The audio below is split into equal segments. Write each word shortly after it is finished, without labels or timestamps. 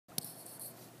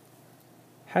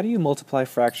How do you multiply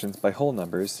fractions by whole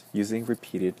numbers using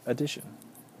repeated addition?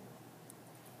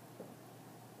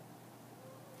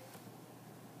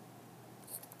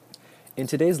 In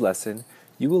today's lesson,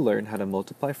 you will learn how to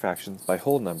multiply fractions by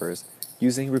whole numbers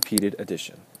using repeated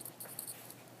addition.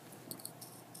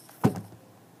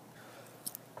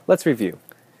 Let's review.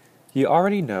 You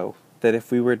already know that if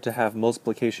we were to have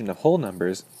multiplication of whole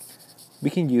numbers, we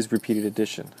can use repeated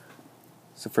addition.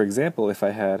 So for example, if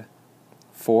I had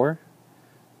 4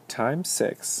 times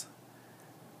 6,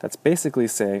 that's basically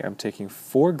saying I'm taking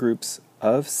 4 groups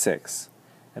of 6,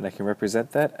 and I can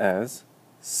represent that as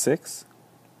 6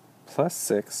 plus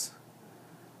 6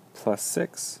 plus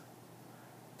 6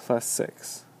 plus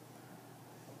 6.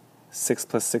 6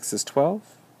 plus 6 is 12,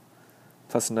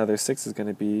 plus another 6 is going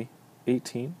to be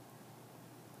 18,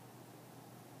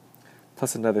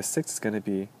 plus another 6 is going to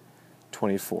be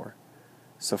 24.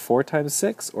 So 4 times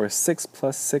 6, or 6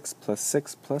 plus 6 plus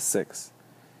 6 plus 6,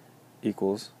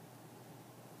 equals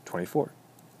 24.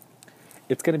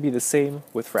 It's going to be the same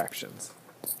with fractions.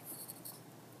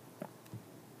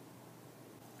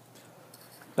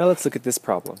 Now let's look at this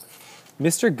problem.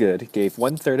 Mr. Good gave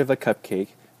 1/3 of a cupcake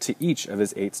to each of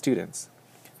his 8 students.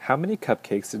 How many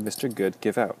cupcakes did Mr. Good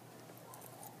give out?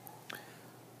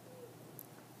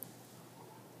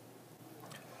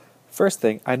 First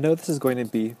thing, I know this is going to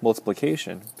be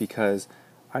multiplication because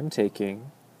I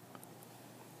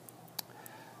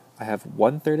have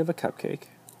 1/3 of a cupcake,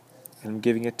 and I'm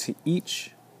giving it to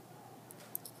each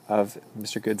of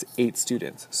Mr. Good's 8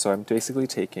 students. So I'm basically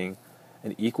taking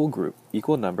an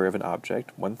equal number of an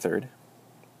object, 1/3,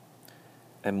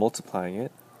 and multiplying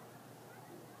it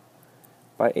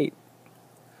by 8.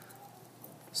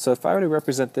 So if I were to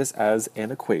represent this as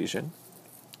an equation,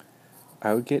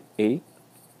 I would get 8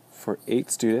 for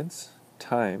 8 students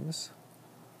times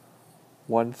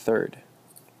 1/3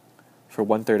 for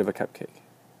 1/3 of a cupcake.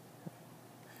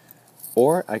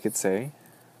 Or I could say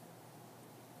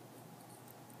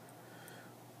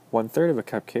 1/3 of a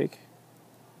cupcake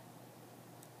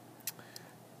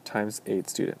times 8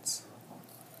 students.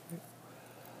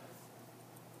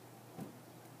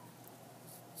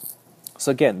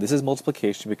 So again, this is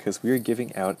multiplication because we are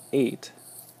giving out 8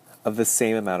 of the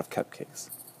same amount of cupcakes.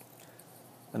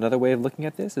 Another way of looking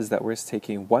at this is that we're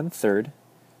taking 1/3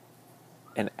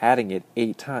 and adding it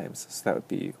 8 times. So that would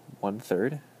be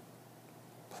 1/3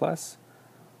 plus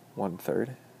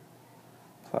 1/3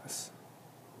 plus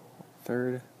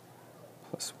 1/3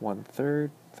 plus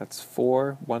 1/3. That's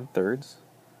 4 1/3s.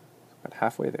 About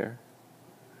halfway there.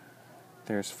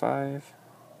 There's 5.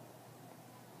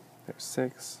 There's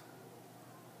 6.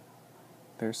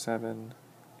 There's 7.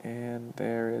 And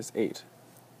there is 8.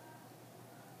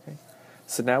 Okay.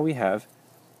 So now we have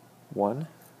 1.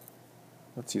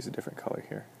 Let's use a different color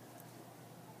here.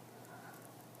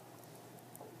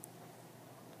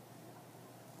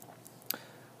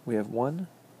 We have 1,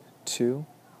 2,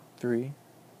 3,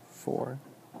 4,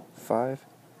 5,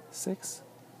 6,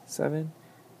 7,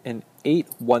 and 8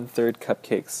 1/3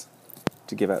 cupcakes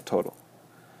to give out total.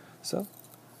 So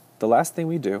the last thing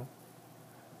we do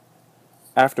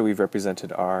after we've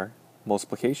represented our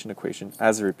multiplication equation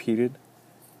as a repeated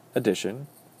addition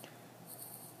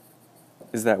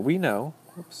is that we know,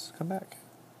 come back.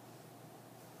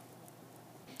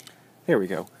 There we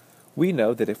go. We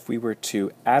know that if we were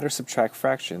to add or subtract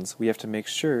fractions, we have to make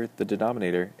sure the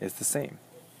denominator is the same.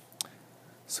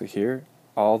 So here,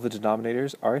 all the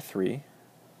denominators are 3.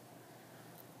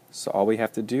 So all we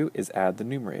have to do is add the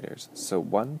numerators. So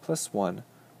 1 plus 1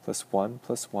 plus 1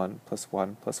 plus 1 plus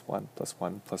 1 plus 1 plus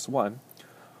 1 plus 1,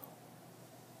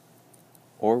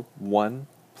 or 1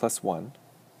 plus 1,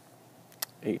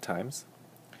 8 times.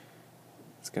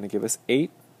 It's going to give us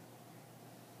 8,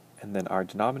 and then our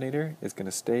denominator is going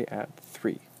to stay at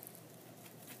 3.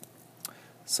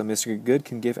 So Mr. Good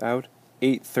can give out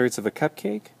 8/3 of a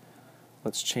cupcake.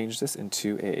 Let's change this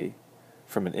into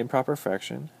from an improper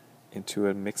fraction into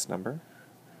a mixed number.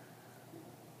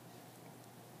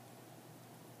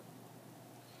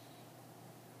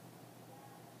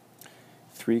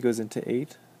 Three goes into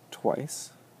 8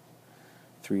 twice.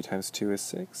 3 times 2 is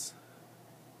 6.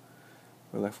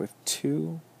 We're left with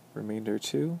 2, remainder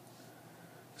 2.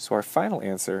 So our final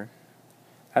answer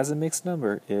as a mixed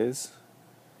number is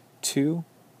 2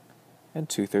 and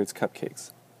 2/3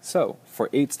 cupcakes. So for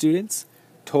 8 students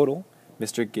total,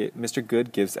 Mr.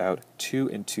 Good gives out 2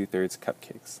 and 2/3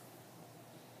 cupcakes.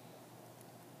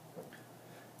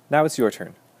 Now it's your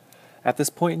turn. At this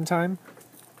point in time,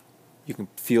 you can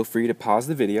feel free to pause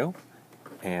the video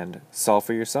and solve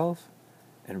for yourself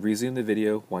and resume the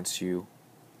video once you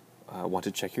want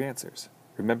to check your answers.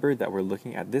 Remember that we're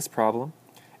looking at this problem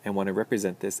and want to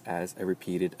represent this as a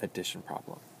repeated addition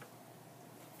problem.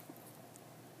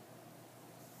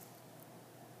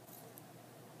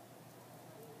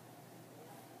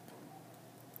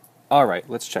 Alright,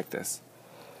 let's check this.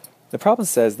 The problem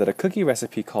says that a cookie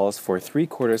recipe calls for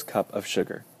 3/4 cup of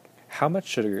sugar. How much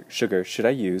sugar should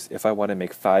I use if I want to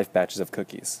make 5 batches of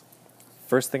cookies?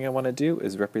 First thing I want to do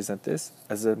is represent this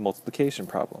as a multiplication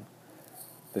problem.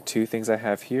 The two things I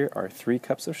have here are 3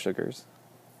 cups of sugars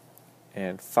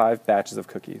and 5 batches of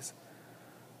cookies.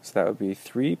 So that would be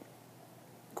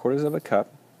 3/4 of a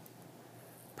cup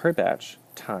per batch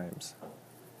times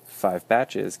 5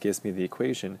 batches gives me the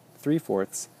equation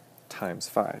 3/4 times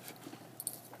 5.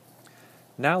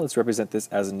 Now let's represent this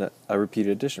as a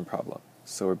repeated addition problem.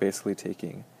 So we're basically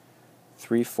taking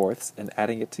 3/4 and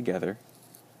adding it together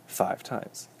 5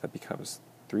 times. That becomes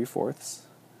 3/4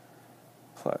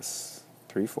 plus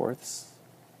 3/4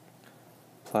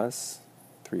 plus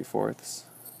 3/4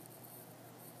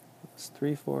 plus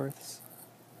 3/4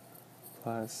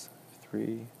 plus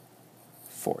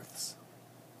 3/4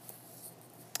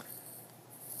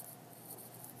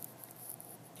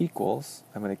 equals,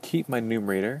 I'm going to keep my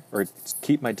numerator, or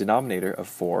keep my denominator of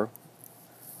 4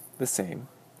 the same,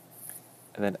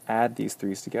 and then add these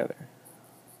 3's together.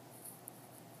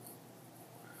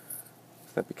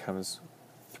 So that becomes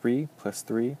 3 plus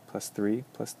 3 plus 3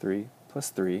 plus 3 plus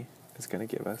 3 is going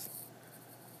to give us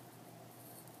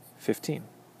 15.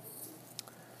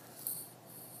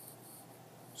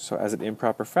 So as an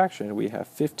improper fraction, we have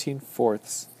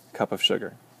 15/4 cup of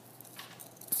sugar.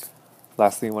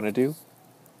 Last thing we want to do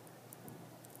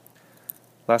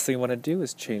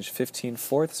is change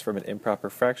 15/4 from an improper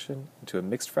fraction into a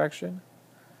mixed fraction.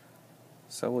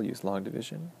 So we'll use long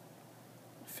division.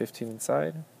 15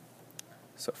 inside.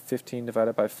 So 15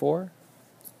 divided by 4.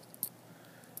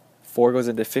 4 goes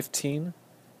into 15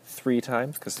 3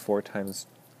 times, because 4 times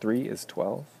 3 is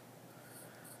 12.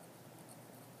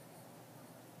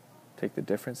 Take the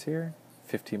difference here.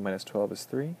 15 minus 12 is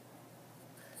 3.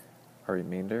 Our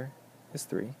remainder is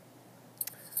 3.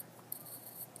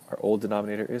 Our old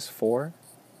denominator is 4.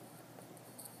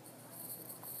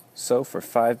 So for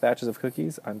 5 batches of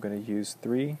cookies, I'm going to use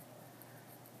 3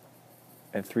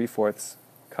 and 3/4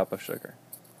 cup of sugar.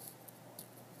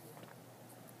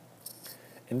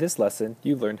 In this lesson,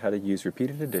 you've learned how to use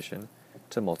repeated addition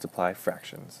to multiply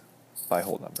fractions by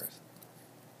whole numbers.